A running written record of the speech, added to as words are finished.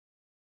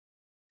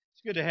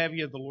It's good to have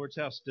you at the Lord's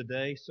house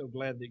today. So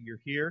glad that you're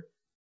here.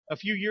 A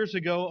few years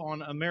ago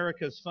on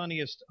America's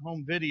Funniest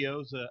Home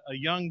Videos, a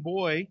young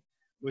boy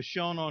was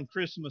shown on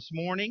Christmas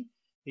morning.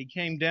 He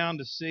came down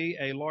to see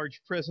a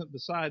large present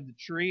beside the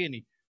tree, and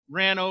he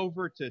ran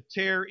over to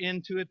tear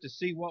into it to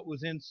see what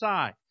was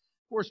inside.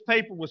 Of course,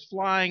 paper was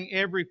flying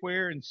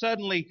everywhere, and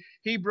suddenly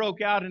he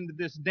broke out into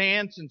this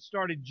dance and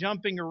started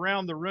jumping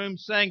around the room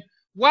saying,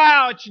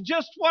 "Wow, it's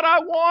just what I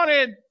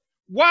wanted!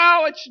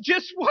 Wow, it's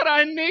just what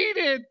I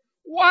needed!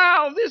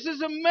 Wow, this is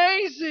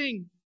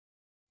amazing!"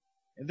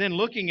 And then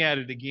looking at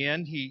it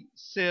again, he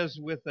says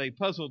with a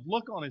puzzled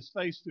look on his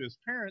face to his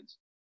parents,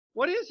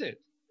 "What is it?"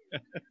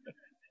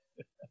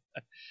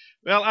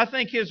 Well, I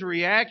think his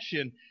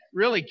reaction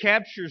really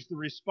captures the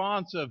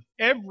response of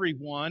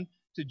everyone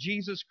to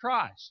Jesus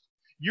Christ.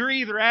 You're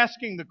either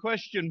asking the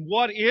question,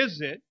 what is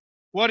it?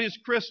 What is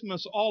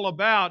Christmas all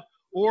about?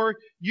 Or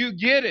you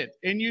get it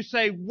and you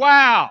say,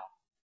 "Wow,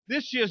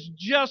 this is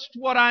just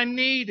what I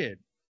needed.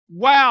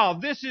 Wow,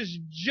 this is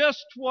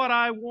just what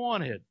I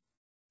wanted."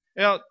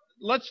 Now,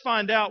 let's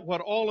find out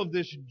what all of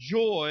this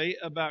joy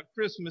about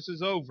Christmas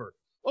is over.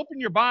 Open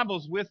your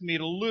Bibles with me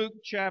to Luke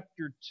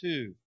chapter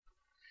 2.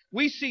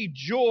 We see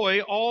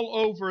joy all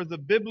over the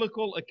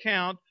biblical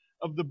account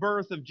of the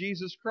birth of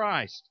Jesus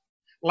Christ.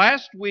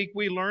 Last week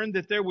we learned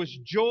that there was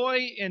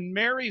joy in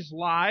Mary's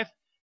life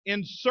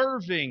in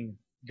serving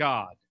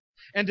God.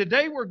 And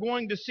today we're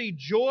going to see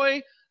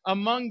joy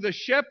among the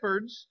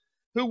shepherds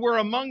who were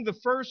among the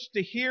first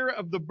to hear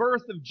of the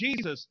birth of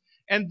Jesus,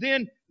 and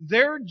then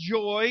their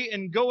joy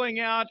in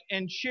going out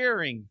and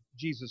sharing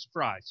Jesus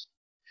Christ.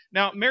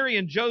 Now, Mary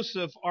and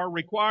Joseph are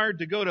required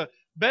to go to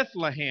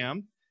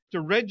Bethlehem to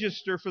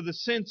register for the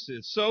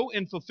census. So,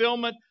 in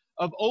fulfillment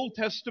of Old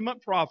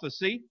Testament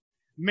prophecy,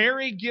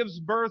 Mary gives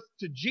birth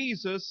to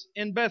Jesus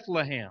in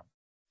Bethlehem.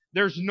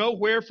 There's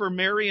nowhere for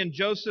Mary and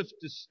Joseph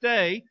to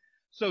stay,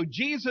 so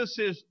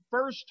Jesus'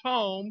 first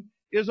home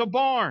is a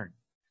barn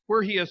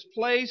where he is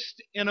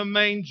placed in a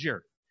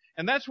manger.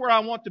 And that's where I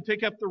want to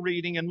pick up the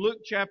reading in Luke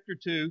chapter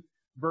 2,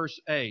 verse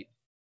 8.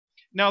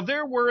 Now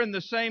there were in the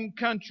same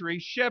country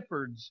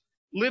shepherds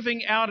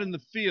living out in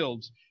the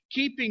fields,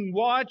 keeping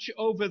watch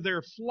over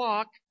their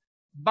flock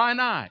by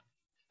night.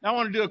 Now I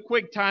want to do a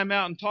quick time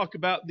out and talk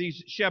about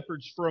these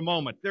shepherds for a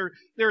moment.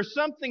 There's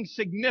something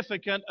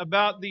significant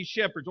about these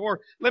shepherds,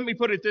 or let me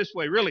put it this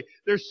way, really,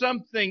 there's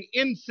something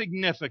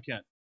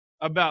insignificant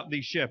about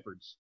these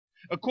shepherds.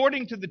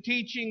 According to the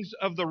teachings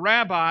of the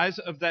rabbis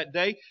of that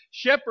day,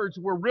 shepherds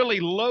were really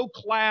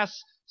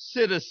low-class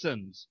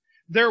citizens.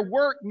 Their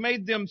work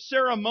made them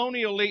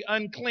ceremonially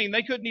unclean.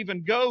 They couldn't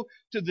even go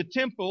to the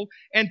temple,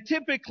 and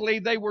typically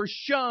they were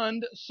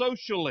shunned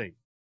socially.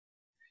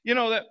 You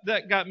know,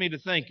 that got me to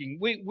thinking.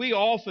 We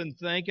often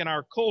think in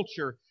our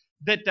culture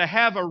that to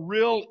have a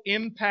real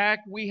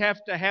impact, we have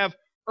to have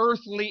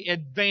earthly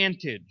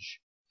advantage.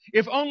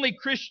 If only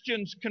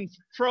Christians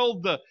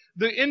controlled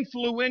the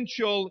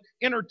influential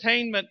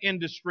entertainment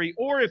industry,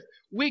 or if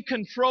we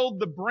controlled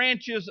the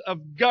branches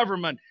of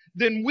government,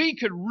 then we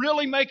could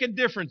really make a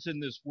difference in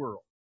this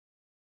world.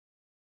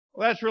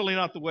 Well, that's really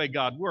not the way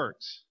God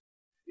works.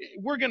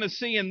 We're going to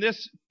see in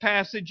this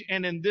passage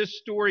and in this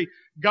story,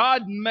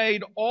 God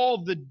made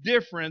all the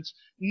difference,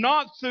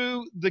 not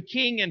through the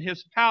king and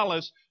his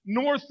palace,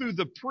 nor through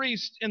the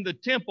priest in the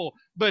temple,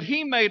 but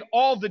he made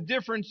all the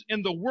difference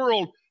in the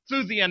world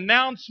through the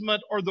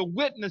announcement or the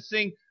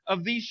witnessing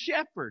of these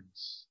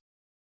shepherds.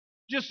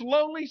 Just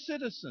lowly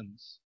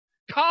citizens,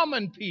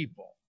 common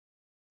people,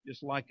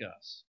 just like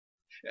us.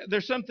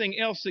 There's something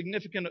else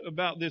significant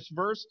about this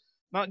verse,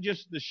 not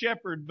just the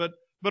shepherd,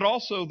 but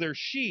also their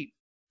sheep.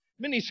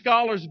 Many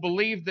scholars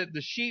believe that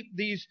the sheep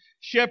these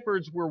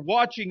shepherds were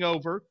watching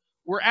over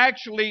were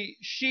actually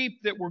sheep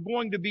that were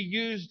going to be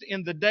used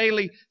in the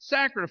daily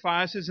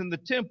sacrifices in the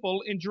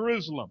temple in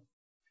Jerusalem.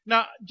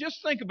 Now,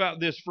 just think about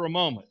this for a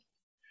moment.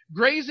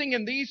 Grazing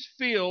in these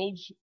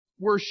fields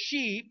were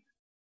sheep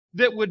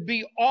that would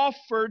be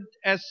offered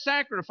as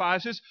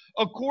sacrifices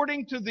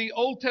according to the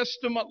Old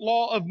Testament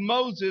law of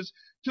Moses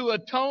to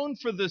atone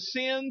for the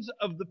sins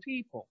of the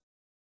people.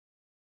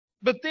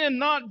 But then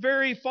not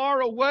very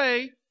far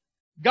away,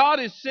 God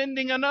is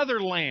sending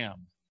another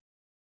lamb.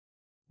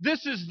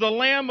 This is the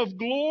Lamb of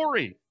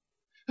glory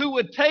who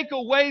would take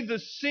away the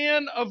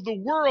sin of the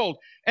world,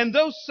 and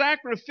those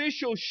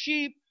sacrificial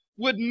sheep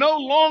would no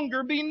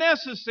longer be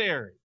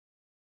necessary.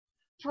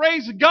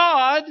 Praise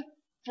God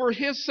for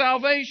His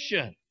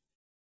salvation.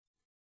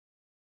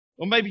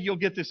 Well, maybe you'll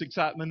get this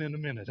excitement in a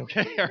minute,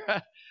 okay? All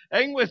right.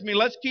 Hang with me.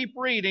 Let's keep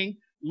reading.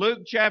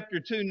 Luke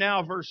chapter 2,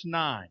 now verse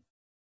 9.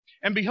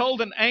 And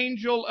behold, an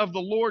angel of the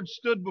Lord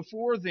stood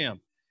before them,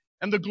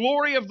 and the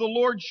glory of the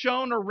Lord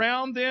shone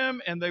around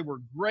them, and they were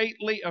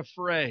greatly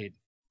afraid.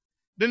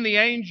 Then the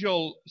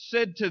angel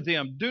said to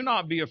them, "Do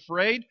not be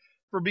afraid,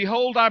 for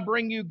behold, I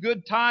bring you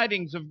good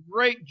tidings of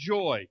great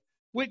joy,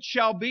 which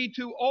shall be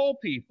to all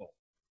people.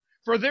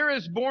 For there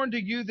is born to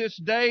you this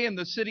day in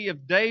the city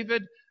of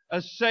David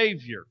a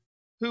Savior,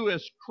 who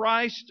is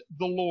Christ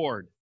the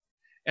Lord.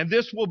 And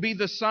this will be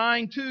the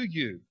sign to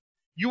you.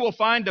 you will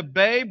find a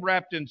babe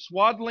wrapped in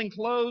swaddling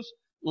clothes,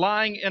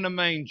 lying in a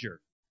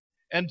manger."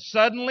 And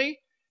suddenly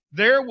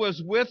there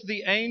was with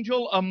the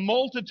angel a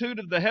multitude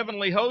of the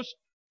heavenly host,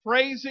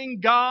 praising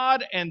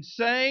God and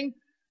saying,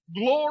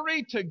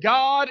 "Glory to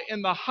God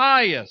in the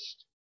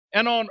highest,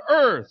 and on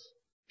earth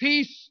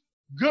peace,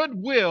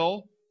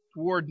 goodwill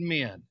toward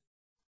men."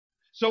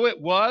 So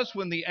it was,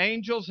 when the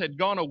angels had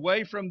gone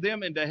away from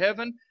them into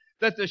heaven,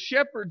 that the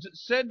shepherds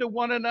said to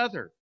one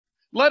another,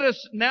 "Let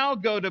us now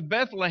go to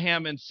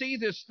Bethlehem and see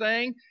this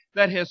thing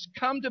that has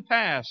come to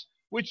pass,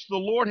 which the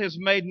Lord has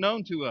made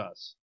known to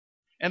us."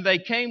 And they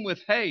came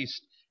with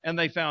haste, and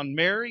they found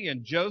Mary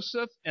and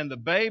Joseph and the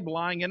babe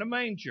lying in a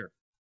manger.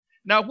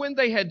 Now when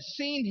they had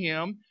seen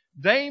him,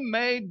 they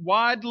made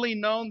widely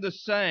known the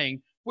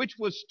saying which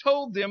was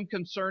told them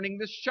concerning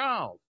this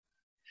child.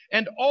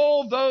 And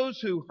all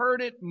those who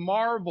heard it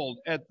marveled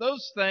at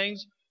those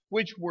things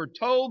which were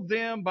told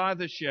them by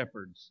the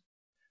shepherds.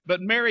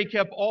 But Mary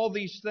kept all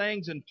these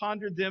things and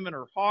pondered them in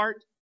her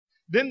heart.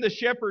 Then the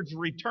shepherds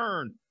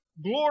returned,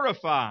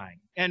 glorifying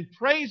and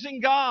praising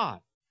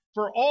God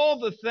for all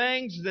the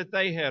things that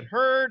they had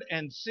heard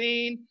and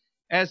seen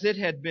as it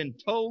had been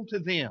told to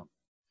them.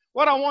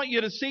 What I want you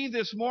to see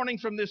this morning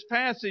from this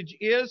passage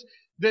is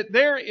that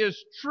there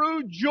is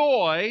true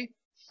joy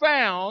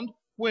found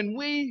when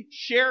we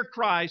share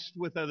Christ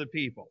with other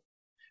people.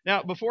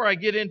 Now, before I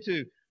get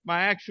into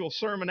my actual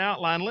sermon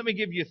outline, let me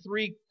give you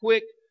 3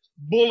 quick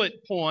bullet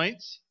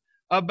points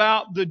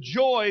about the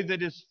joy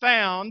that is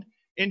found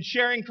in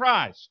sharing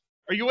Christ.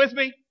 Are you with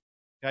me?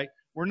 Okay.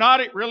 We're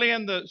not really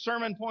in the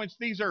sermon points.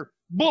 These are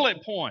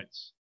bullet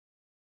points.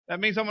 That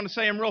means I'm going to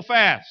say them real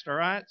fast, all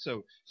right?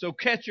 So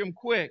catch them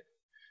quick.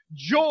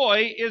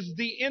 Joy is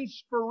the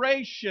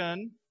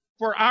inspiration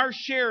for our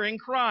sharing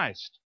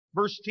Christ.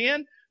 Verse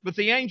 10, "But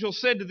the angel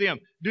said to them,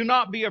 'Do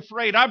not be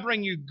afraid. I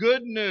bring you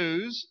good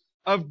news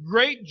of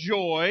great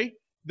joy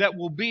that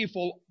will be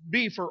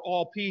for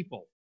all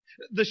people.'"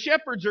 The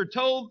shepherds are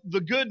told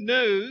the good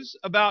news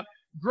about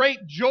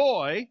great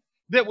joy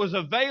that was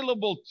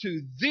available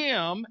to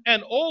them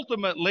and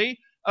ultimately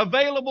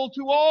available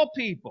to all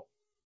people.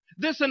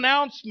 This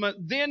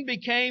announcement then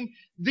became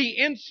the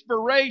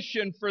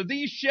inspiration for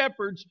these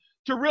shepherds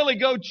to really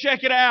go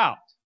check it out,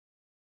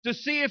 to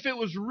see if it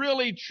was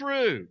really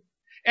true.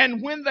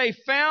 And when they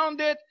found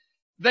it,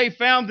 they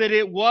found that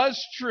it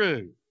was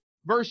true.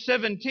 Verse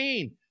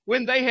 17,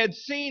 "When they had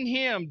seen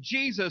him,"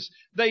 Jesus,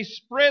 "they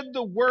spread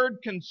the word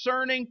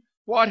concerning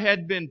what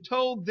had been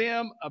told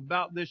them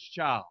about this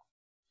child."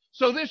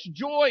 So this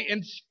joy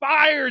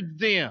inspired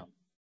them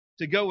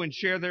to go and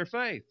share their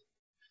faith.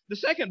 The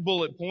second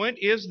bullet point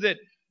is that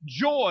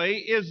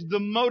joy is the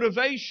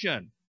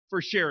motivation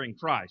for sharing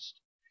Christ.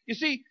 You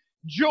see,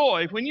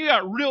 joy, when you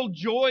got real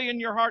joy in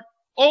your heart,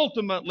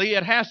 ultimately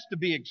it has to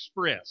be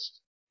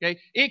expressed.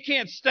 Okay? It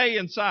can't stay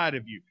inside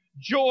of you.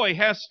 Joy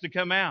has to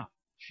come out.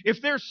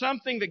 If there's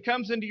something that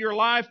comes into your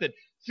life that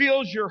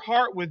fills your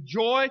heart with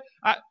joy,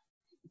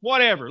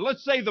 whatever,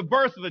 let's say the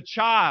birth of a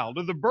child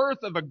or the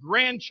birth of a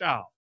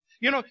grandchild.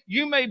 You know,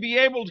 you may be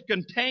able to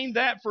contain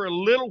that for a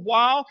little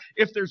while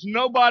if there's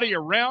nobody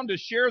around to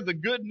share the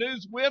good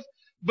news with,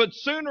 but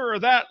sooner or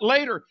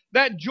later,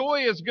 that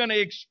joy is going to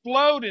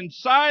explode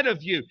inside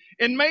of you.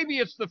 And maybe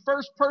it's the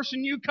first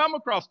person you come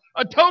across,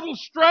 a total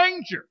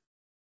stranger,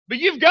 but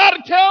you've got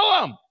to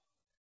tell them.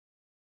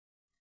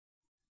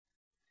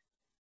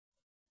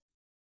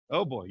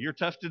 Oh boy, you're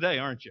tough today,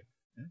 aren't you?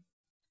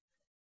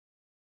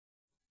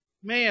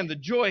 Man, the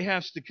joy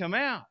has to come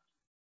out.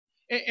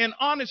 And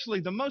honestly,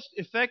 the most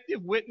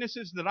effective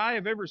witnesses that I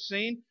have ever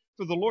seen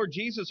for the Lord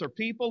Jesus are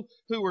people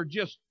who are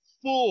just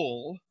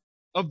full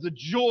of the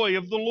joy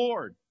of the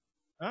Lord.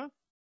 Huh?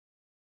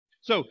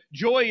 So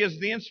joy is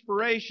the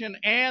inspiration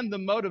and the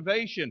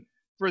motivation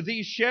for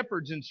these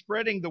shepherds in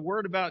spreading the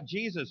word about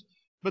Jesus.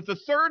 But the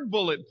third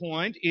bullet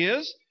point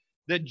is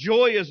that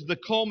joy is the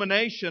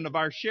culmination of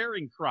our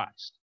sharing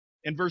Christ.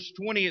 In verse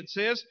 20 it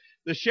says,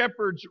 "The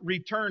shepherds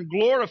returned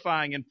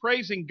glorifying and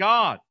praising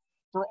God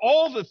for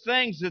all the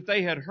things that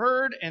they had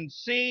heard and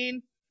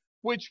seen,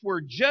 which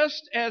were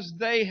just as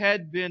they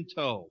had been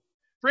told."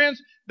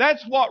 Friends,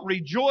 that's what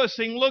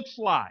rejoicing looks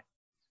like.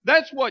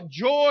 That's what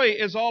joy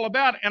is all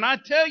about. And I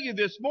tell you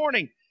this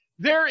morning,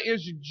 there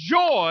is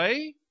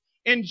joy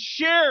in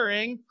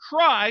sharing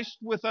Christ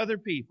with other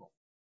people.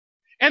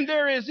 And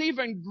there is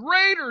even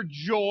greater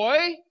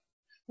joy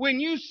when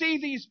you see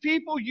these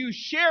people you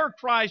share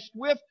Christ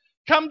with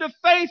come to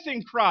faith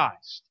in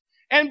Christ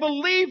and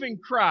believe in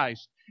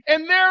Christ.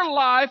 And their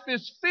life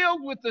is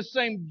filled with the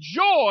same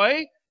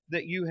joy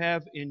that you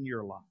have in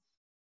your life.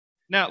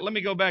 Now, let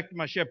me go back to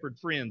my shepherd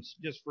friends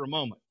just for a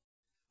moment.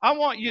 I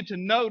want you to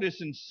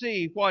notice and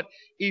see what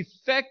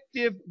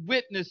effective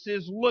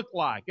witnesses look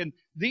like. And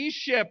these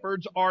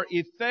shepherds are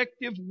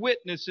effective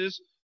witnesses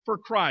for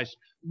Christ.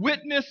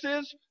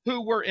 Witnesses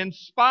who were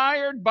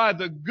inspired by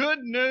the good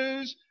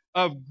news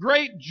of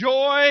great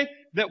joy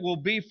that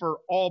will be for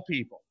all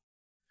people.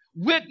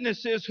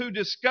 Witnesses who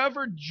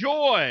discovered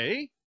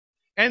joy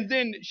and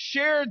then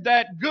shared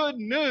that good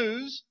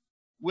news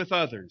with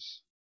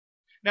others.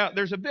 Now,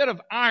 there's a bit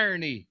of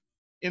irony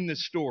in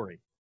this story.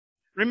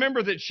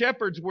 Remember that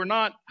shepherds were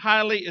not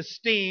highly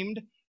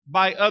esteemed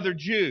by other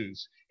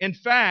Jews. In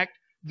fact,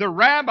 the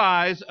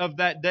rabbis of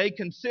that day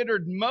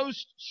considered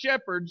most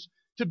shepherds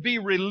to be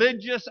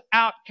religious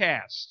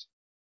outcasts.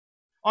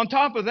 On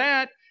top of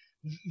that,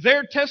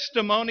 their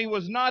testimony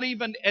was not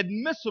even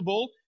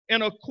admissible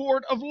in a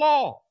court of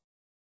law.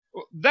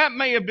 That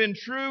may have been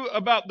true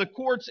about the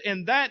courts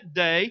in that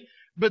day,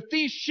 but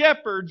these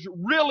shepherds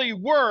really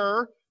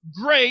were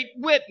great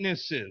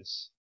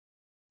witnesses.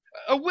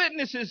 A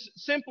witness is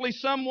simply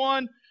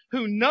someone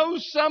who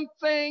knows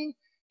something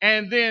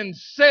and then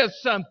says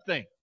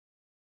something.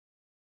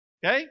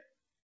 Okay?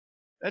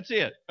 That's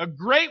it. A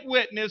great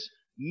witness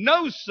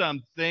knows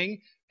something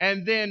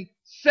and then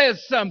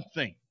says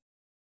something.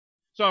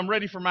 So I'm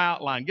ready for my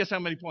outline. Guess how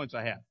many points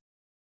I have?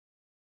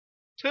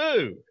 2.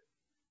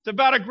 It's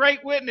about a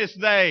great witness.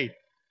 They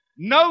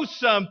know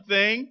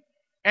something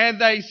and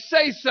they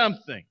say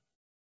something.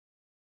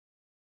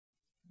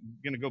 I'm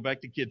going to go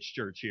back to kids'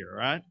 church here, all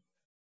right?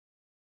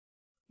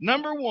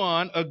 Number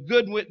 1, a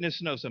good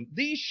witness knows something.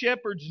 These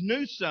shepherds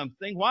knew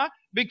something. Why?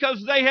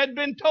 Because they had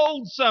been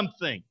told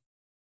something.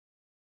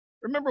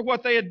 Remember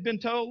what they had been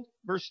told?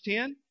 Verse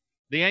 10,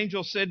 the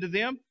angel said to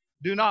them,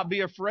 "Do not be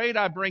afraid.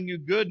 I bring you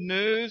good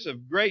news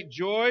of great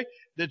joy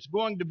that's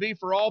going to be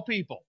for all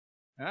people."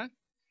 Huh?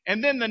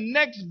 And then the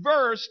next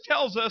verse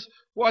tells us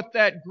what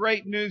that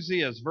great news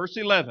is. Verse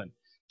 11,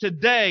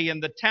 "Today in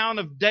the town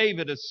of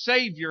David a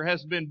Savior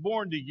has been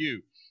born to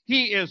you.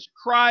 He is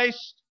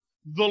Christ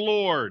the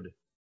Lord."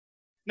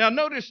 Now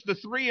notice the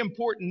 3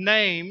 important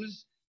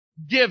names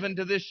given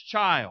to this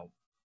child.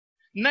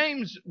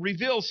 Names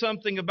reveal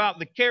something about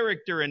the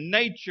character and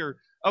nature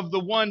of the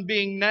one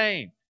being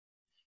named.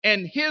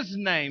 And his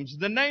names,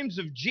 the names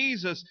of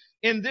Jesus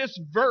in this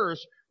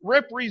verse,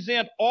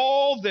 represent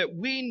all that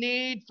we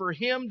need for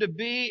him to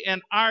be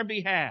in our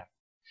behalf.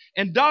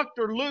 And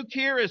Dr. Luke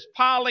here is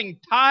piling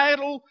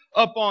title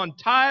upon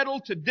title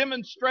to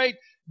demonstrate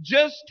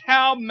just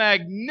how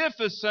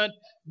magnificent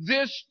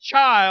this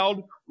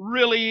child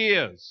really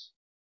is.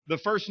 The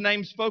first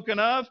name spoken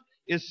of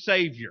is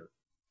Savior.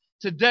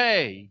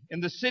 Today, in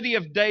the city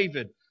of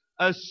David,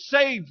 a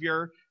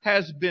Savior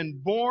has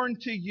been born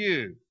to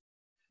you.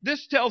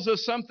 This tells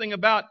us something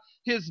about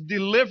his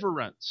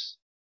deliverance.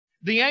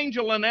 The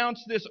angel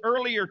announced this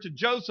earlier to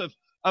Joseph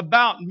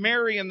about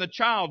Mary and the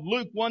child.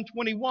 Luke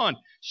 1:21,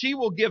 "She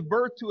will give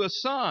birth to a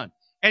son,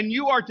 and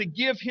you are to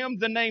give him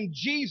the name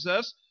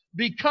Jesus,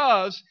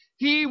 because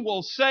he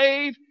will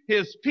save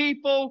his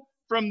people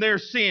from their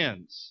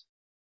sins."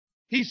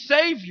 He's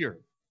Savior.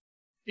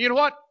 You know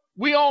what?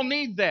 We all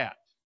need that.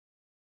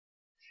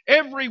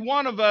 Every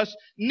one of us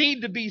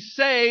need to be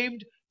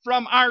saved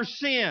from our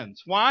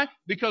sins. Why?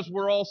 Because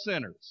we're all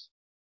sinners.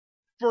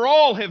 For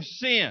all have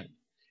sinned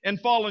and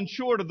fallen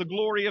short of the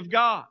glory of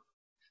God.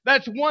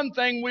 That's one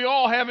thing we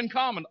all have in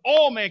common.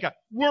 All mankind.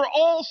 We're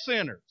all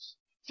sinners.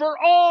 For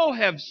all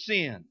have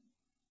sinned.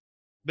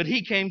 But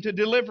He came to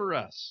deliver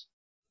us.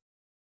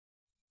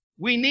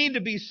 We need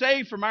to be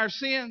saved from our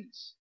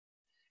sins.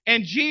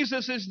 And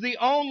Jesus is the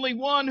only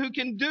one who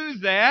can do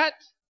that,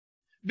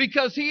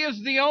 because He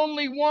is the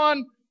only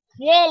one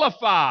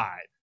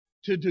qualified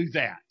to do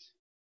that.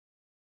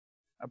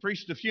 I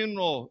preached a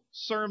funeral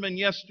sermon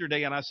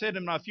yesterday, and I said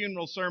in my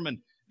funeral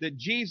sermon that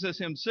Jesus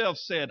Himself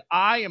said,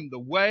 "I am the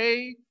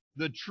way,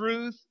 the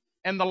truth,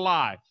 and the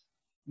life.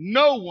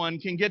 No one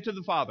can get to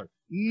the Father.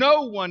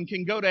 No one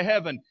can go to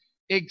heaven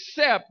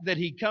except that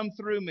He come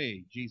through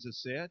me,"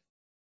 Jesus said.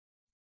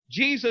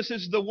 Jesus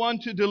is the one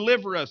to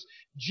deliver us.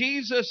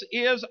 Jesus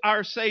is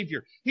our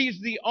Savior. He's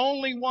the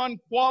only one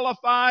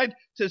qualified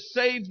to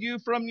save you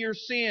from your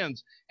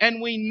sins.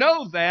 And we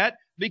know that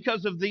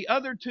because of the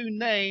other two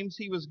names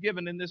He was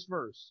given in this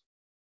verse.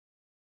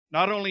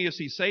 Not only is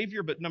He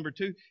Savior, but number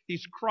 2,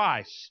 He's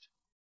Christ.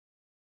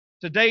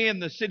 Today in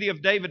the city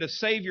of David, a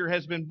Savior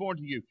has been born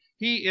to you.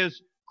 He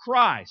is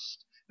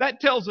Christ. That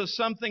tells us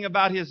something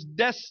about His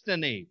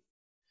destiny.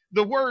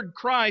 The word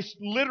Christ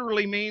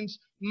literally means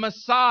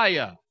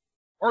Messiah,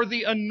 or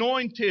the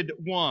anointed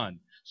one,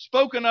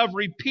 spoken of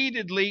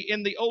repeatedly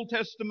in the Old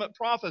Testament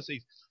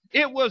prophecies.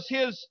 It was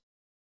His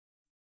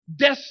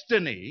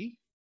destiny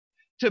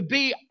to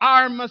be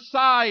our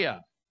Messiah.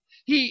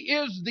 He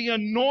is the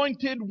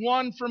anointed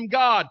one from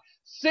God,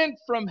 sent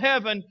from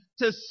heaven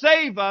to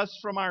save us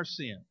from our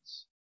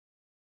sins.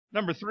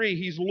 Number 3,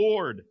 He's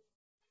Lord.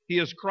 He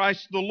is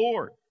Christ the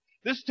Lord.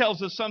 This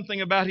tells us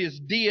something about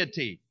His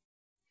deity.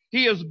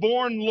 He is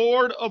born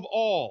Lord of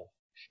all.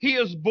 He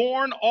is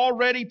born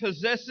already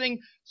possessing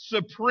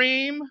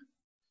supreme,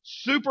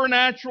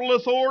 supernatural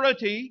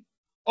authority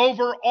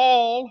over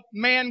all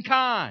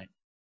mankind.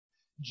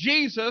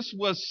 Jesus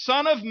was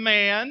Son of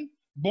Man,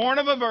 born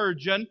of a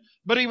virgin,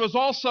 but He was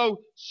also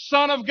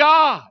Son of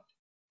God.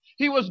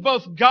 He was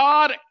both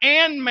God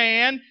and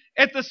man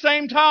at the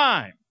same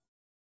time.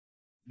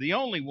 The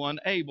only one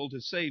able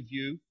to save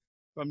you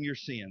from your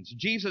sins.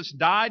 Jesus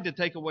died to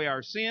take away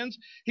our sins.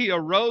 He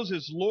arose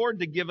as Lord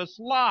to give us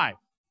life.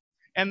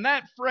 And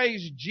that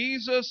phrase,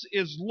 Jesus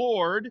is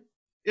Lord,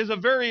 is a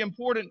very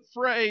important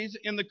phrase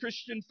in the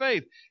Christian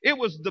faith. It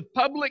was the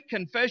public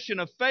confession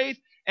of faith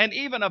and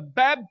even a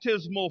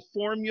baptismal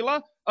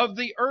formula of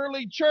the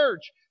early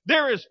church.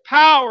 There is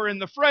power in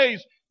the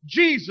phrase,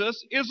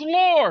 Jesus is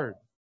Lord.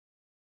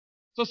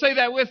 So say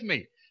that with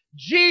me.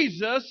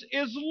 Jesus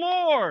is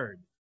Lord.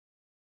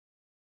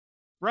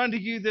 For unto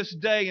you this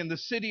day in the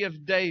city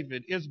of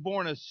David is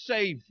born a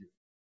Savior.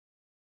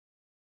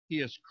 He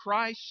is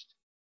Christ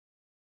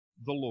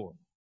the Lord.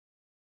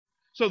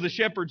 So the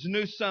shepherds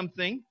knew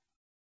something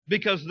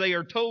because they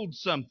are told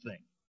something.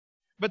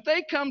 But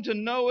they come to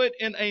know it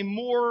in a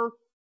more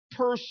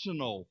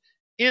personal,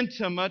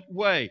 intimate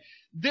way.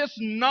 This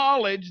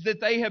knowledge that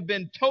they have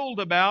been told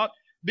about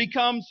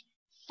becomes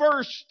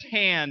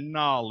first-hand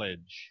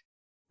knowledge.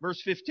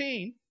 Verse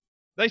 15,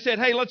 they said,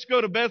 hey, let's go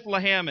to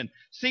Bethlehem and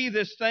see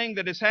this thing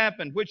that has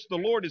happened, which the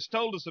Lord has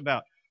told us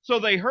about. So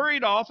they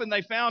hurried off and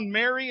they found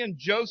Mary and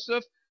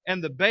Joseph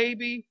and the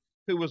baby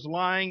who was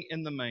lying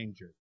in the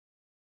manger.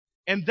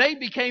 And they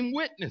became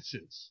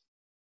witnesses.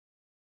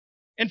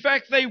 In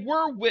fact, they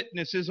were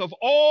witnesses of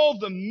all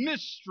the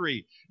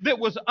mystery that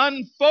was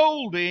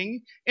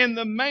unfolding in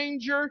the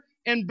manger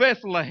in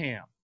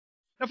Bethlehem.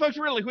 Now, folks,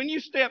 really, when you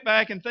step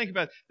back and think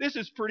about it, this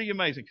is pretty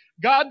amazing.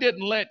 God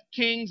didn't let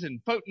kings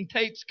and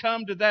potentates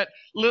come to that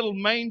little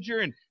manger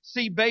and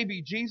see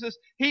baby Jesus.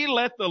 He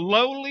let the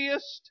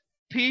lowliest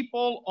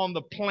people on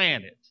the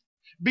planet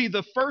be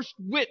the first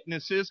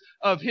witnesses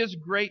of His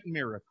great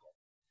miracle.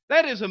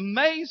 That is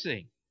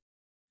amazing.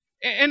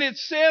 And it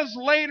says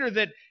later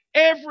that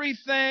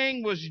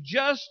everything was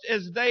just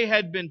as they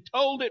had been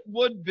told it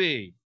would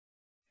be.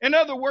 In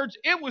other words,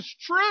 it was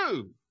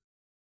true.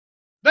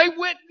 They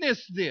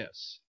witnessed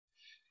this.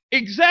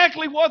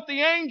 Exactly what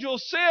the angel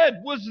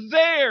said was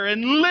there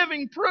in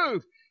living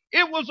proof.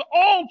 It was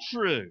all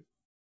true.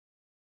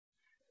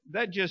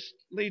 That just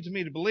leads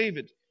me to believe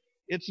it.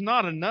 It's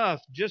not enough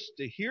just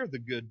to hear the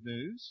good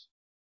news.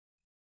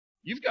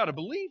 You've got to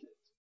believe it.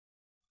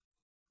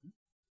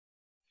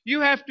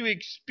 You have to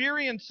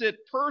experience it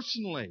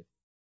personally.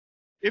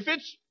 If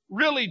it's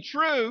really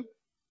true,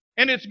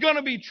 and it's going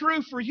to be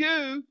true for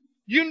you,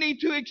 you need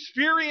to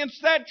experience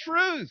that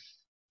truth.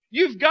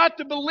 You've got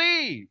to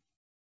believe.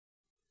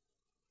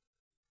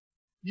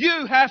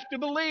 You have to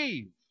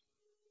believe.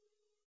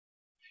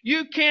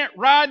 You can't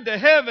ride to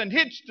heaven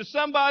hitched to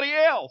somebody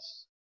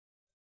else.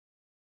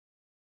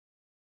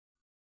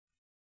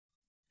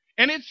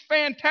 And it's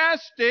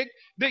fantastic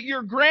that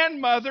your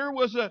grandmother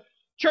was a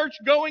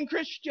church-going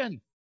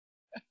Christian.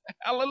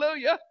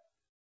 Hallelujah.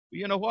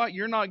 You know what?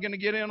 You're not going to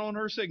get in on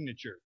her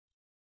signature.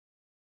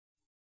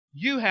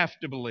 You have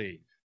to believe.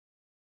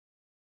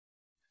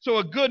 So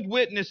a good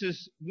witness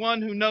is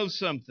one who knows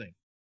something.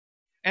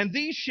 And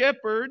these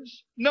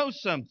shepherds know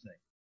something.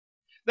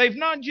 They've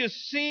not just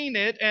seen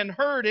it and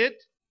heard it.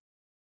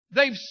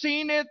 They've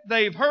seen it,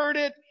 they've heard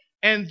it,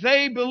 and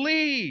they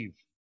believe.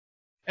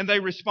 And they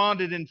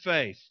responded in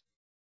faith.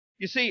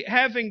 You see,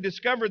 having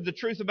discovered the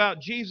truth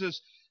about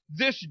Jesus,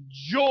 this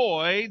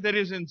joy that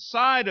is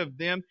inside of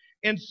them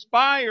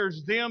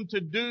inspires them to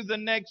do the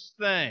next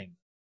thing.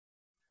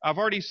 I've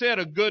already said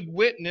a good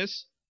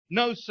witness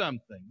knows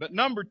something. But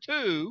number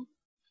two,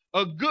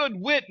 a good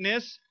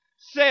witness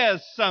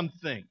says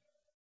something.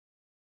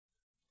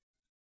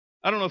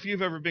 I don't know if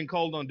you've ever been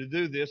called on to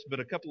do this, but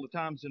a couple of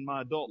times in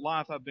my adult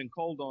life I've been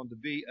called on to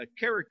be a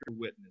character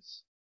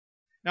witness.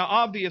 Now,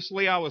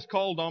 obviously, I was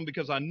called on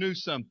because I knew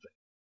something.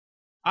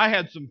 I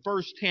had some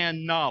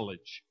first-hand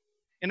knowledge.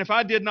 And if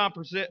I did not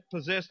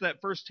possess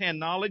that first-hand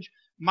knowledge,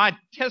 my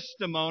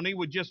testimony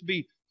would just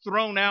be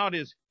thrown out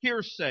as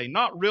hearsay,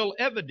 not real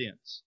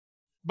evidence.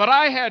 But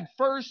I had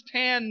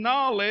first-hand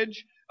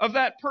knowledge of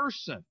that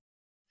person.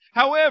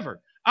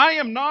 However, I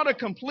am not a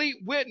complete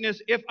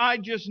witness if I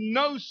just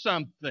know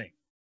something.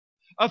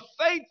 A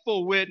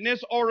faithful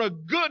witness or a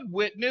good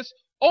witness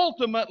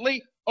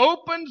ultimately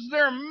opens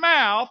their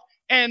mouth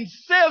and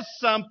says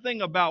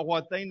something about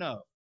what they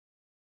know.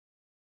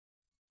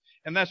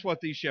 And that's what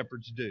these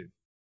shepherds do.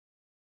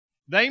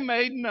 They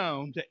made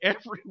known to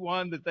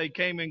everyone that they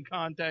came in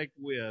contact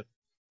with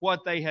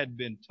what they had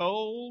been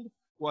told,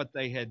 what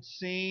they had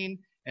seen,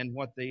 and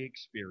what they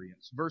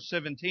experienced. Verse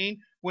 17,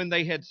 when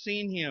they had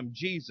seen Him,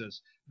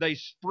 Jesus, they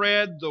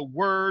spread the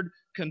word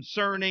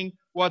concerning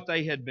what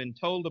they had been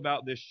told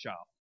about this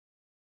child.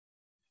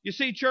 You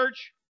see,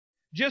 church,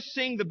 just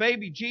seeing the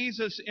baby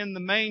Jesus in the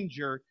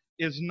manger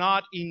is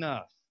not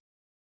enough.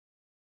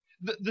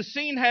 The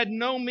scene had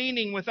no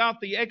meaning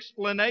without the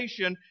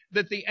explanation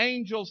that the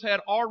angels had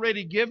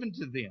already given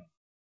to them.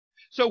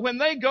 So when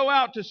they go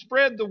out to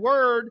spread the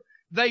word,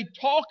 they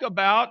talk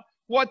about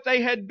what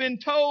they had been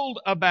told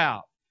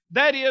about.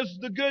 That is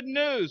the good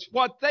news,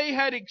 what they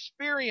had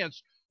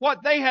experienced, what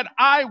they had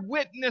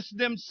eyewitnessed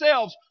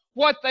themselves,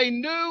 what they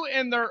knew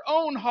in their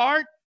own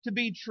heart to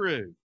be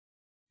true.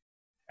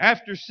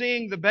 After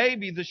seeing the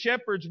baby, the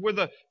shepherds were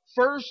the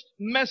first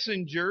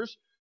messengers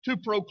to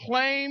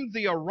proclaim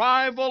the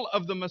arrival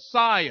of the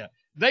Messiah.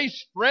 They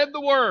spread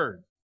the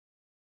word.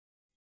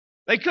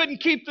 They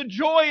couldn't keep the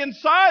joy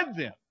inside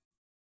them.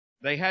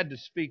 They had to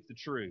speak the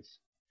truth.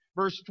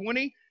 Verse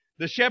 20,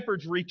 the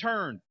shepherds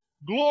returned,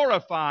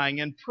 glorifying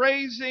and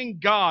praising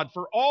God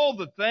for all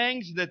the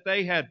things that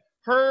they had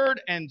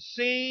heard and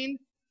seen,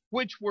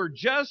 which were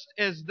just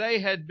as they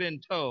had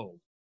been told.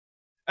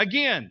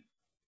 Again,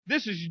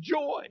 this is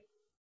joy.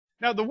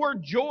 Now, the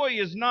word joy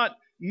is not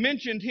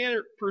mentioned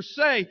here per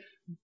se,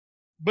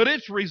 but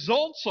its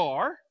results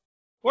are,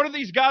 what are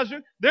these guys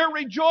doing? They're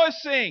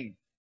rejoicing.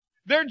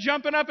 They're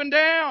jumping up and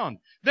down.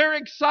 They're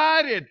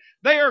excited.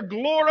 They are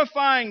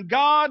glorifying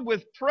God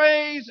with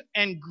praise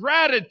and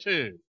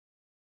gratitude.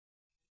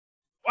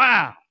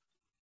 Wow.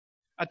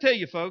 I tell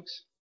you,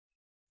 folks,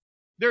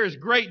 there is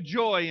great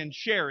joy in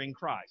sharing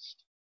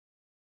Christ.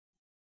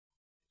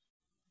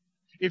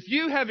 If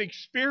you have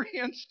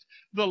experienced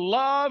the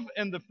love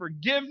and the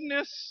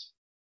forgiveness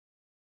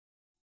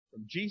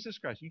from Jesus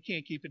Christ, you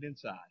can't keep it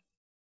inside.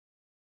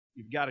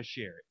 You've got to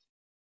share it.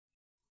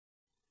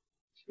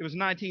 It was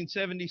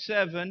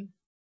 1977.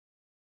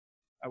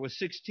 I was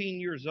 16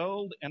 years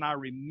old, and I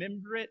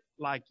remember it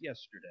like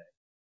yesterday.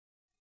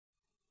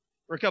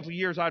 For a couple of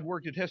years, I'd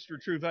worked at Hester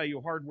True Value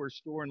Hardware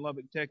Store in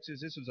Lubbock, Texas.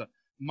 This was a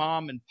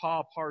mom and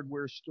pop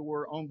hardware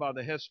store owned by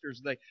the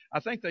Hesters. I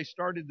think they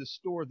started the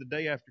store the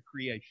day after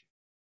creation.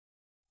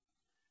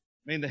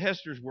 I mean, the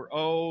Hesters were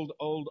old,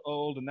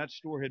 and that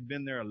store had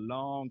been there a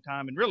long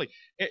time. And really,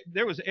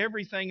 there was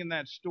everything in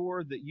that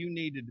store that you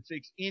needed to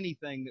fix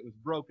anything that was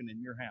broken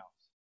in your house.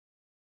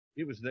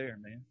 It was there,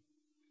 man.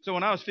 So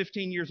when I was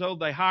 15 years old,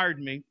 they hired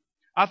me.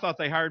 I thought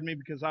they hired me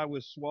because I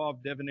was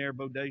suave, debonair,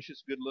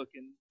 bodacious,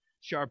 good-looking,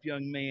 sharp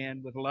young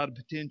man with a lot of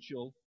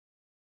potential.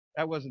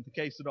 That wasn't the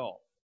case at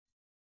all.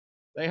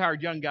 They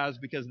hired young guys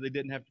because they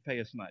didn't have to pay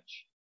us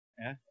much.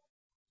 Yeah?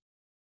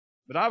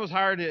 But I was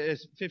hired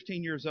as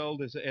 15 years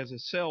old as a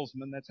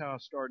salesman. That's how I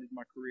started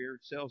my career,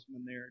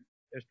 salesman there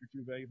at Hester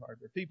True Value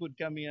Hardware. People would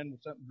come in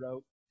with something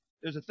broke.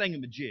 There's a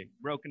thingamajig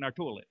broke in our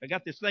toilet. I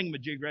got this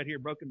thingamajig right here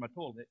broke in my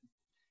toilet.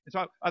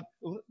 And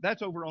so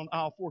that's over on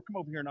aisle 4. Come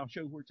over here and I'll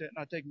show you where it's at. And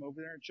I take them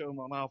over there and show them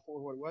on aisle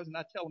 4 what it was. And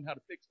I tell them how to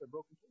fix their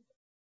broken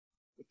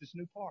toilet with this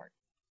new part.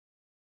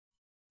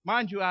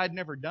 Mind you, I'd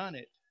never done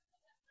it.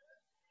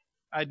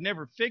 I'd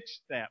never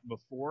fixed that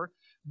before.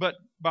 But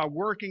by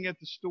working at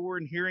the store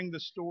and hearing the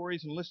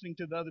stories and listening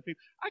to the other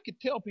people, I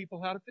could tell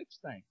people how to fix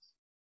things.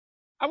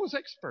 I was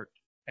expert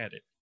at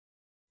it.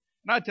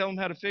 And I'd tell them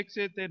how to fix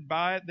it. They'd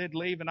buy it. They'd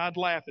leave. And I'd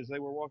laugh as they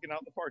were walking out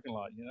in the parking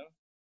lot, you know.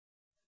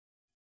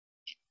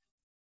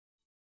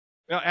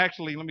 Well,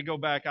 actually, let me go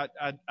back.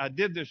 I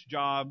did this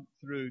job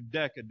through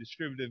DECA,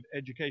 Distributive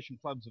Education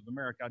Clubs of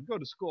America. I'd go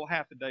to school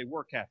half a day,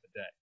 work half a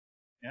day.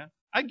 Yeah,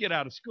 I'd get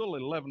out of school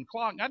at 11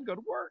 o'clock, and I'd go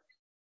to work.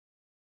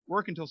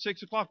 Work until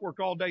 6 o'clock, work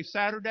all day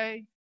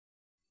Saturday.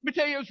 Let me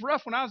tell you, it was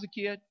rough when I was a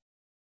kid.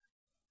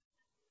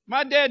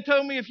 My dad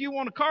told me if you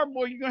want a car,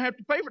 boy, you're going to have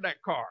to pay for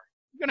that car.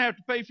 You're going to have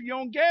to pay for your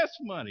own gas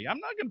money. I'm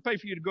not going to pay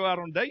for you to go out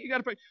on a date. You got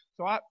to pay.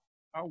 So I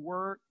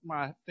worked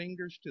my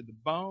fingers to the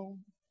bone.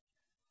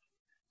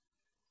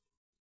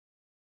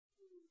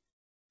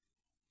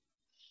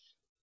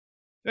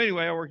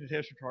 Anyway, I worked at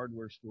Hester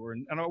Hardware Store,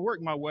 and I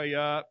worked my way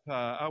up.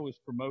 I was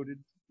promoted,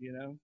 you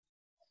know.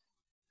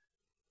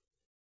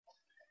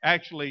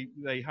 Actually,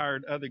 they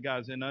hired other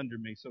guys in under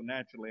me, so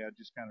naturally I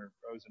just kind of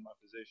rose in my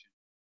position.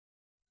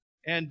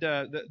 And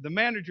the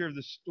manager of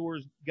the store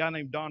is a guy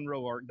named Don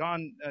Roark.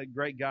 Don, a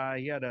great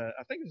guy. He had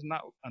I think it was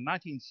a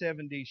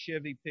 1970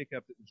 Chevy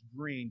pickup that was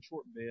green,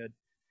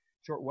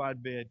 short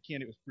wide bed.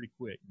 Ken, it was pretty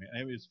quick,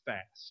 man. It was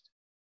fast.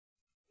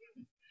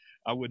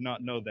 I would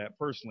not know that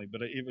personally,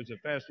 but it was a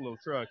fast little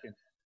truck. And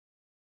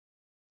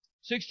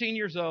 16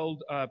 years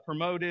old,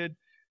 promoted.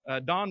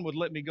 Don would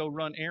let me go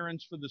run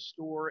errands for the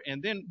store,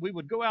 and then we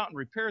would go out and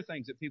repair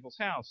things at people's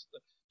house. The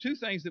two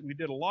things that we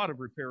did a lot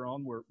of repair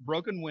on were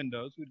broken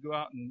windows. We'd go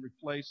out and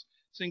replace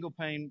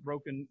single-pane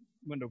broken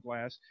window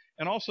glass,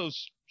 and also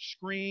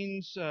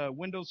screens,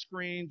 window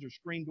screens or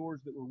screen doors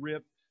that were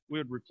ripped. We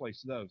would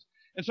replace those.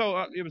 And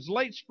so it was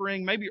late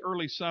spring, maybe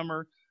early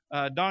summer.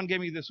 Don gave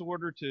me this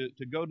order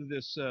to go to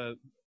this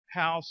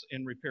house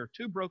and repair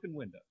 2 broken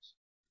windows.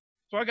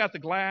 So I got the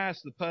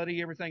glass, the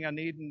putty, everything I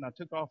needed, and I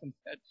took off in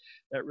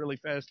that really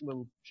fast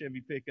little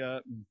Chevy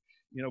pickup and,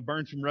 you know,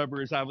 burned some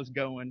rubber as I was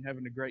going,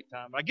 having a great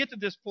time. I get to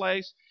this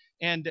place,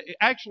 and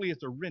actually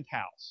it's a rent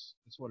house.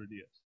 That's what it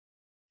is.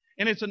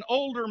 And it's an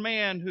older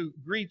man who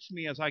greets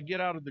me as I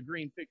get out of the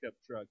green pickup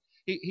truck.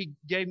 He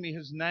gave me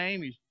his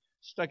name. He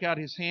stuck out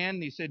his hand,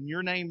 and he said, "And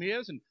your name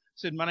is?" And I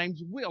said, "My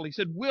name's Will." He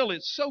said, "Will,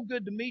 it's so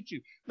good to meet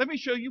you. Let me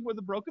show you where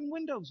the broken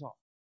windows are."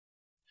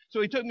 So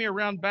he took me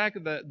around back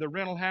of the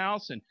rental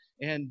house,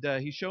 and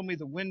he showed me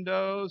the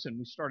windows, and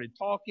we started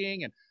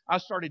talking, and I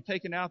started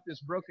taking out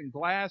this broken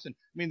glass. And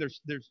I mean,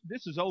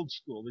 this is old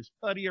school. There's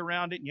putty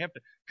around it, and you have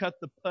to cut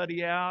the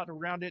putty out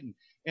around it.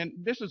 And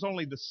this is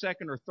only the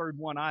second or third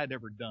one I had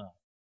ever done.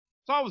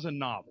 So I was a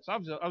novice. I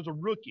was a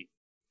rookie.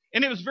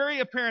 And it was very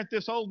apparent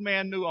this old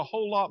man knew a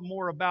whole lot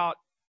more about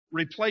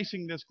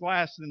replacing this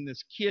glass than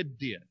this kid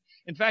did.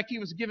 In fact, he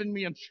was giving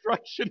me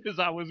instruction as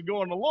I was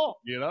going along,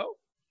 you know.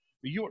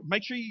 You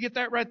make sure you get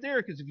that right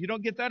there, because if you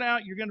don't get that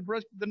out, you're going to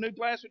break the new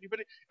glass when you put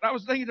it. And I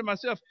was thinking to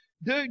myself,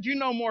 dude, you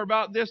know more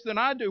about this than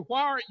I do.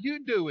 Why aren't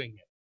you doing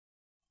it?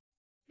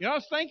 You know, I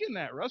was thinking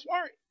that, Russ. Why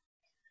aren't?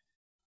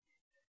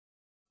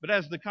 But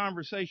as the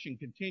conversation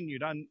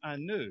continued, I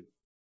knew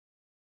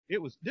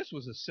this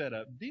was a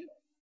set-up deal.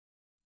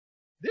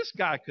 This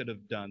guy could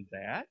have done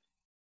that,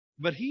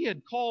 but he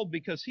had called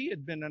because he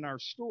had been in our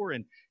store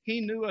and he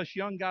knew us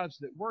young guys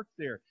that worked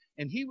there,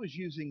 and he was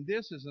using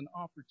this as an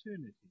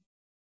opportunity.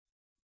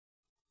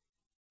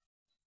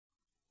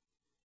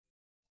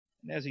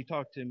 And as he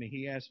talked to me,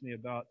 he asked me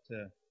about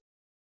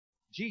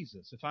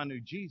Jesus, if I knew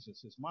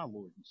Jesus as my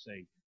Lord and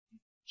Savior. He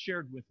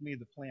shared with me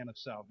the plan of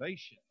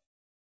salvation.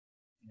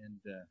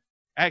 And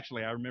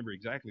actually, I remember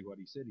exactly what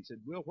he said. He said,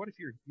 Will, what if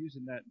you're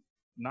using that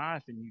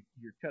knife and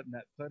you're cutting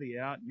that putty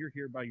out and you're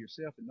here by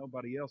yourself and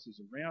nobody else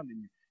is around,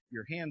 and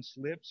your hand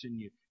slips and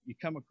you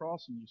come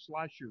across and you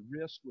slice your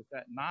wrist with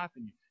that knife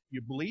and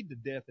you bleed to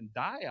death and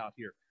die out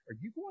here. Are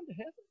you going to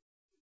heaven?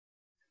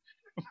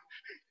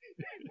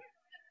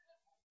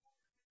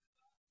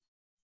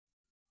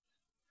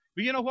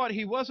 But you know what?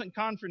 He wasn't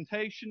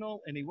confrontational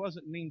and he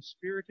wasn't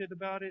mean-spirited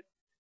about it.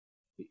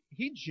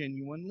 He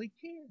genuinely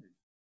cared.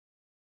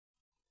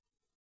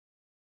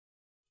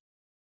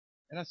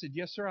 And I said,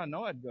 yes, sir, I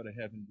know I'd go to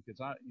heaven because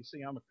you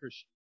see, I'm a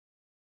Christian.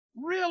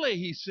 Really?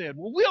 He said,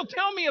 well, Will,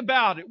 tell me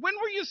about it. When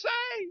were you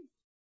saved?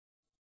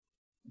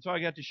 And so I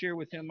got to share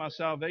with him my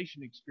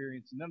salvation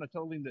experience. And then I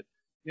told him that,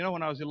 you know,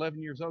 when I was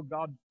 11 years old,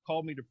 God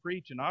called me to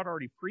preach, and I'd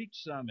already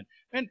preached some.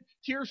 And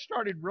tears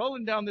started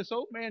rolling down this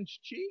old man's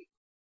cheek.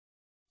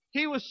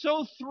 He was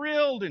so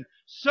thrilled and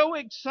so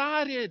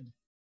excited.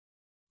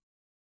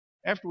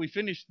 After we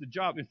finished the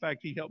job, in fact,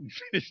 he helped me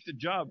finish the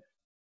job,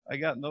 I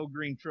got an old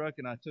green truck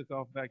and I took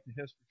off back to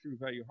Hesper True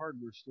Value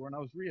Hardware Store, and I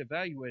was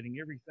reevaluating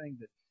everything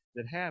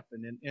that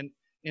happened.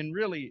 And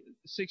really,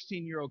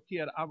 16-year-old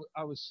kid,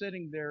 I was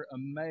sitting there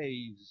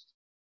amazed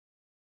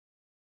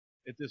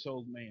at this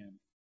old man.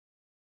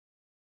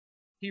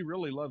 He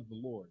really loved the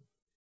Lord.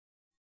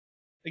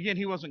 Again,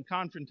 he wasn't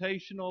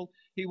confrontational.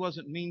 He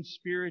wasn't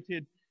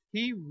mean-spirited.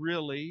 He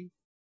really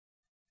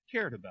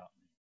cared about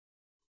me.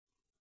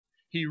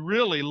 He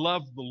really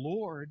loved the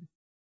Lord,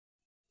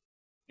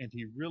 and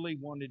he really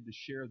wanted to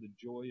share the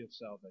joy of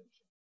salvation.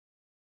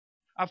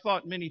 I've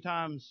thought many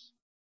times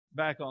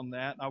back on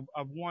that.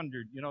 I've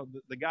wondered, you know,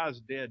 the guy's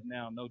dead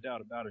now, no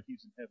doubt about it.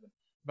 He's in heaven.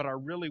 But I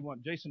really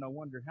Jason, I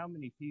wonder how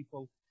many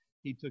people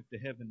he took to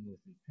heaven with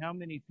him. How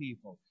many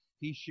people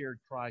he shared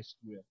Christ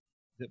with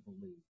that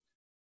believed.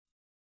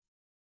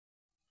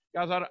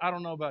 Guys, I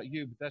don't know about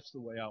you, but that's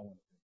the way I want to be.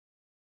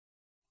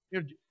 You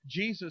know,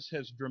 Jesus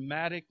has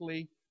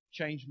dramatically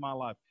changed my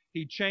life.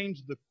 He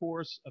changed the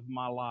course of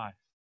my life.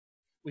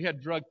 We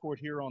had drug court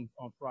here on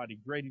Friday.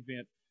 Great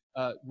event.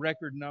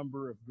 Record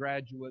number of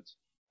graduates.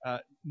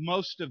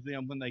 Most of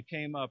them, when they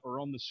came up or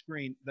on the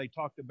screen, they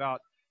talked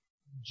about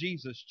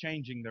Jesus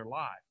changing their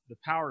life. The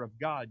power of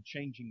God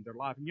changing their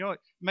life. And you know, it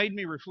made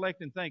me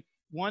reflect and think,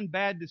 one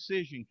bad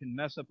decision can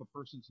mess up a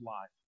person's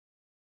life.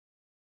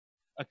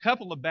 A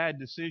couple of bad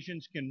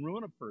decisions can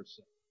ruin a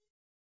person.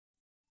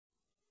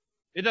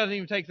 It doesn't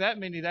even take that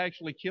many to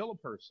actually kill a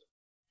person.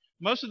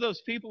 Most of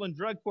those people in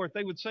drug court,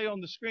 they would say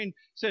on the screen,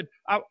 said,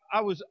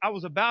 I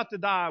was about to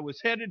die. I was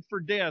headed for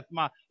death.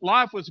 My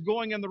life was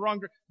going in the wrong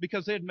direction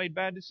because they had made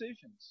bad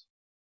decisions.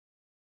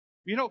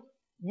 You know,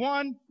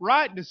 one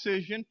right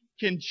decision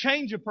can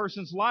change a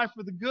person's life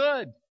for the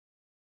good.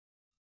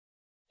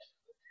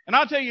 And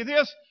I'll tell you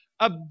this,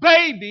 a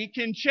baby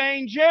can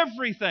change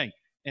everything.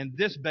 And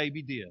this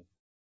baby did.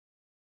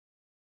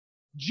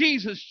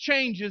 Jesus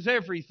changes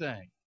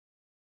everything.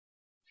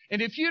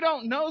 And if you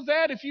don't know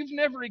that, if you've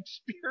never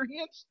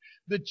experienced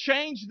the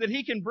change that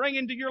He can bring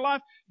into your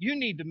life, you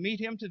need to meet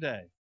Him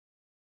today.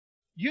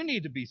 You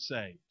need to be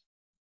saved.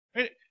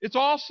 It's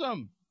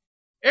awesome.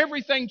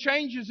 Everything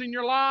changes in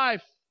your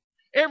life.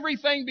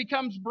 Everything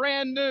becomes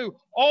brand new.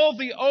 All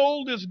the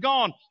old is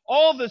gone.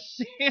 All the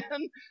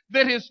sin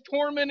that has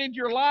tormented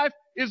your life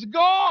is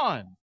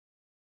gone.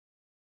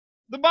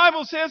 The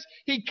Bible says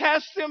He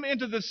cast them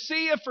into the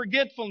sea of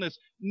forgetfulness,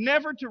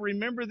 never to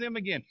remember them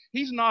again.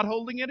 He's not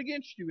holding it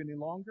against you any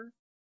longer.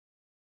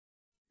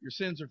 Your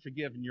sins are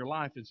forgiven. Your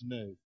life is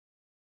new.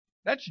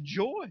 That's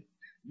joy.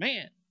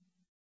 Man.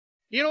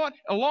 You know what?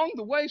 Along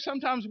the way,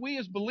 sometimes we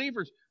as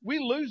believers, we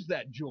lose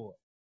that joy.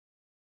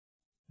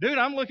 Dude,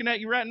 I'm looking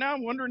at you right now.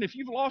 I'm wondering if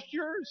you've lost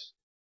yours.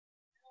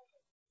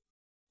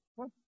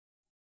 What?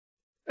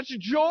 That's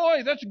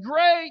joy. That's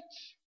great.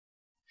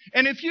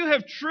 And if you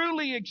have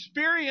truly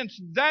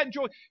experienced that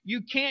joy,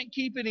 you can't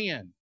keep it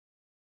in.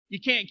 You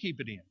can't keep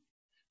it in.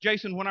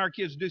 Jason, when our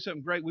kids do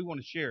something great, we want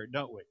to share it,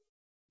 don't we?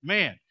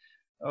 Man,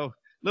 oh,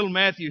 little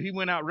Matthew, he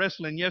went out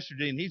wrestling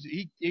yesterday, and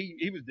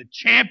he was the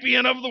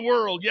champion of the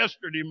world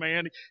yesterday,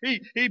 man.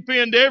 He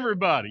pinned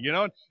everybody, you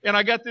know. And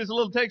I got this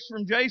little text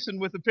from Jason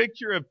with a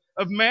picture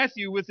of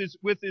Matthew with his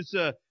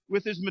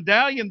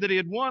medallion that he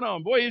had won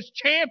on. Boy, he's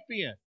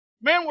champion.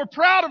 Man, we're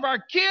proud of our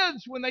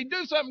kids when they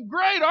do something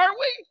great, aren't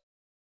we?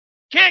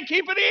 Can't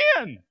keep it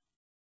in.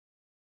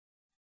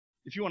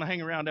 If you want to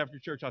hang around after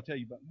church, I'll tell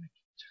you about my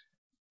kids.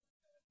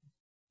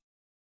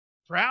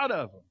 Proud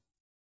of them.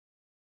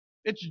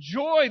 It's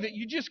joy that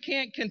you just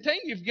can't contain.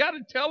 You've got to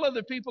tell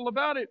other people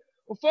about it.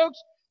 Well, folks,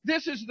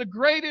 this is the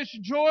greatest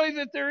joy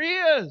that there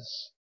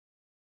is.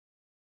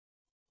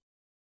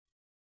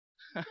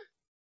 I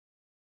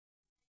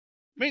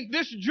mean,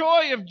 this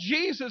joy of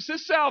Jesus,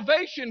 this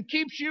salvation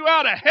keeps you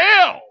out of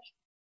hell.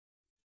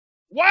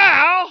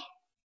 Wow!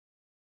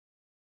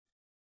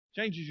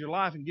 Changes your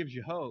life and gives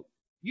you hope.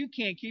 You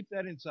can't keep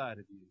that inside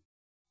of you.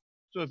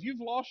 So if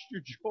you've lost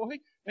your joy,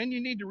 then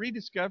you need to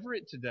rediscover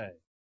it today.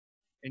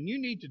 And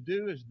you need to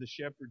do as the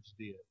shepherds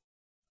did.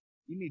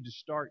 You need to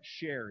start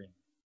sharing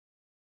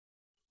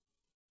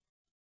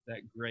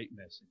that great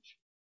message.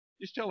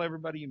 Just tell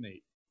everybody you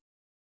meet.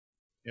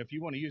 If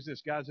you want to use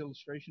this guy's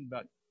illustration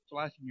about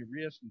slashing your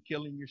wrist and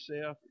killing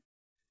yourself,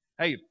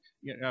 hey,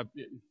 you know,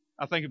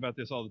 I think about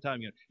this all the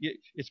time. You know,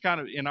 it's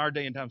kind of in our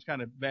day and time, it's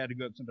kind of bad to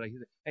go up to somebody and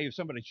say, "Hey, if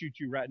somebody shoots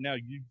you right now,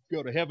 you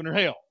go to heaven or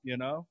hell." You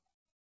know,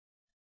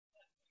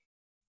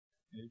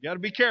 you got to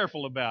be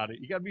careful about it.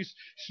 You got to be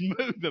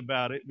smooth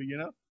about it. But you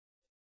know,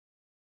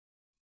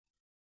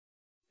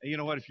 and you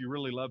know what? If you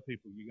really love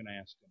people, you're going to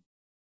ask them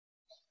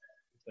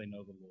if they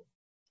know the Lord.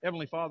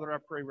 Heavenly Father, I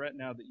pray right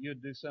now that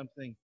you'd do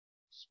something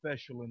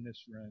special in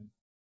this room.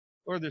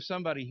 Or there's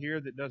somebody here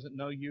that doesn't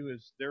know you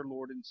as their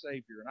Lord and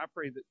Savior. And I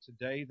pray that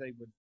today they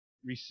would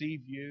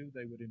receive you.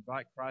 They would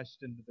invite Christ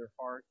into their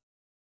heart.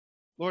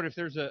 Lord, if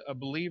there's a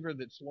believer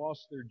that's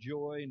lost their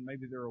joy and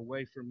maybe they're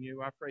away from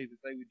you, I pray that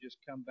they would just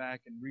come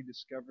back and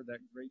rediscover that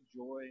great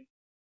joy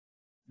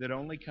that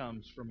only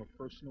comes from a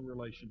personal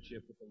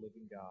relationship with the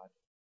living God.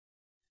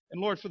 And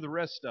Lord, for the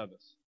rest of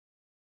us,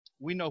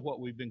 we know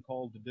what we've been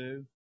called to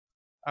do.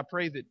 I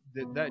pray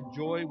that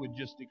joy would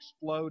just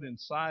explode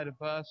inside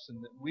of us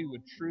and that we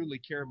would truly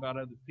care about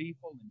other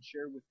people and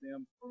share with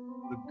them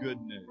the good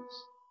news.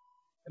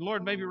 And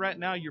Lord, maybe right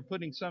now you're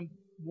putting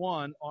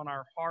someone on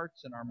our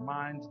hearts and our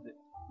minds that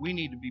we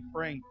need to be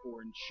praying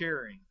for and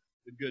sharing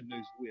the good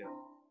news with.